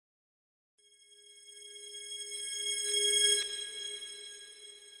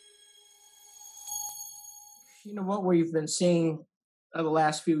What we've been seeing the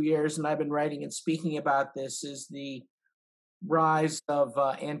last few years, and I've been writing and speaking about this, is the rise of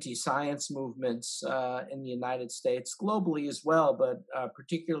anti-science movements in the United States, globally as well, but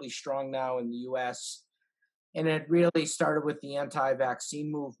particularly strong now in the U.S. And it really started with the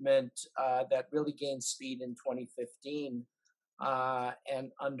anti-vaccine movement that really gained speed in 2015,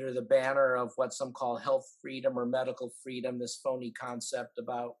 and under the banner of what some call health freedom or medical freedom, this phony concept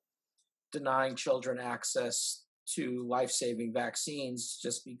about denying children access to life-saving vaccines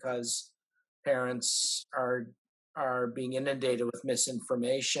just because parents are being inundated with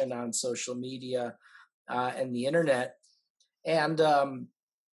misinformation on social media and the internet. And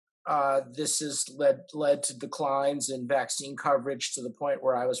this has led to declines in vaccine coverage to the point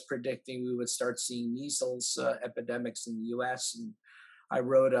where I was predicting we would start seeing measles epidemics in the U.S. And I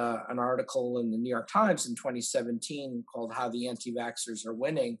wrote an article in the New York Times in 2017 called "How the Anti-Vaxxers Are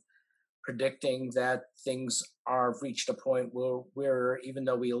Winning," predicting that things are reached a point where even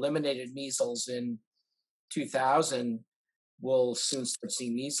though we eliminated measles in 2000, we'll soon start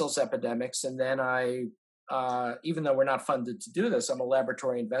seeing measles epidemics. And then even though we're not funded to do this, I'm a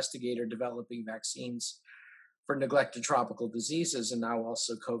laboratory investigator developing vaccines for neglected tropical diseases and now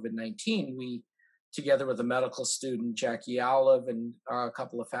also COVID-19. We, together with a medical student, Jackie Olive, and a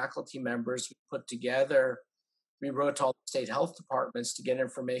couple of faculty members, we wrote to all the state health departments to get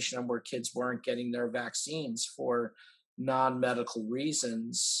information on where kids weren't getting their vaccines for non-medical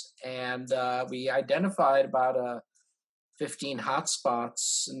reasons. And we identified about 15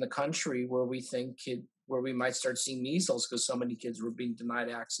 hotspots in the country where we might start seeing measles because so many kids were being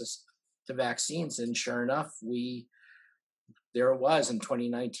denied access to vaccines. And sure enough, there it was in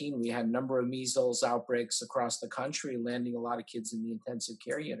 2019. We had a number of measles outbreaks across the country, landing a lot of kids in the intensive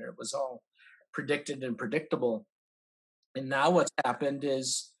care unit. It was all predicted and predictable. And now what's happened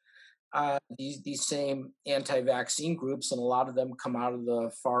is these same anti-vaccine groups, and a lot of them come out of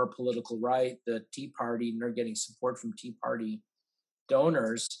the far political right, the Tea Party, and they're getting support from Tea Party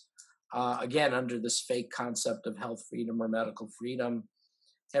donors, again, under this fake concept of health freedom or medical freedom,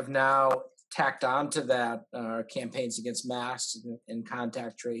 have now tacked onto that campaigns against masks and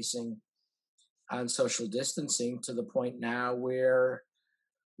contact tracing and social distancing to the point now where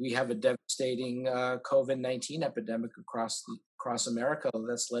we have a devastating COVID-19 epidemic across America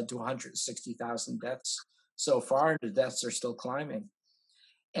that's led to 160,000 deaths so far, and the deaths are still climbing.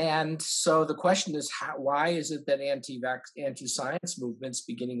 And so the question is, why is it that anti-science movements,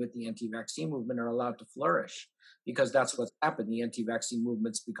 beginning with the anti-vaccine movement, are allowed to flourish? Because that's what's happened. The anti-vaccine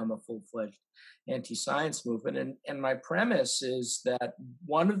movement's become a full-fledged anti-science movement. And my premise is that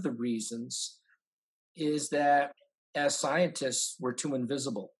one of the reasons is that as scientists, we're too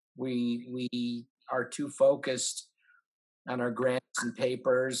invisible. We are too focused on our grants and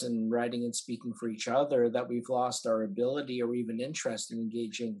papers and writing and speaking for each other that we've lost our ability or even interest in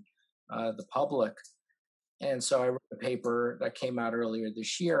engaging the public. And so I wrote a paper that came out earlier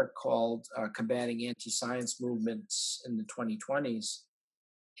this year called Combating Anti-Science Movements in the 2020s.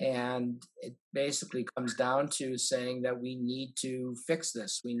 And it basically comes down to saying that we need to fix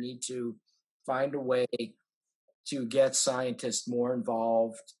this. We need to find a way to get scientists more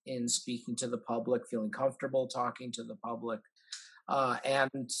involved in speaking to the public, feeling comfortable talking to the public,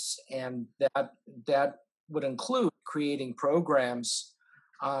 and that would include creating programs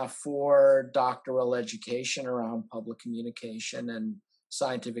for doctoral education around public communication and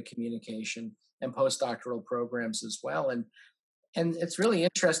scientific communication, and postdoctoral programs as well. And it's really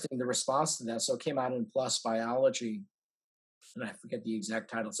interesting, the response to that. So it came out in PLOS Biology, and I forget the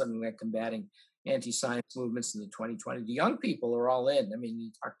exact title, something like Combating Anti-Science Movements in the 2020. The young people are all in. I mean,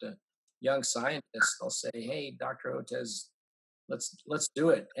 you talk to young scientists, they'll say, "Hey, Dr. Hotez, let's do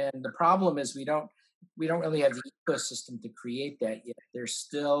it." And the problem is we don't really have the ecosystem to create that yet.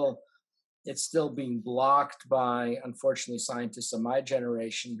 It's still being blocked by, unfortunately, scientists of my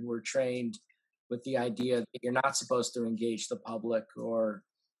generation who were trained with the idea that you're not supposed to engage the public or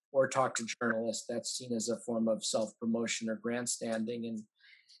talk to journalists. That's seen as a form of self-promotion or grandstanding. And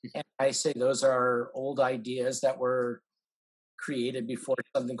I say those are old ideas that were created before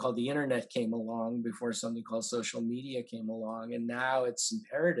something called the internet came along, before something called social media came along. And now it's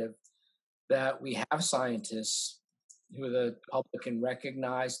imperative that we have scientists who the public can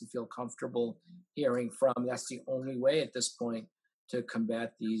recognize and feel comfortable hearing from. That's the only way at this point to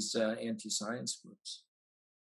combat these anti-science groups.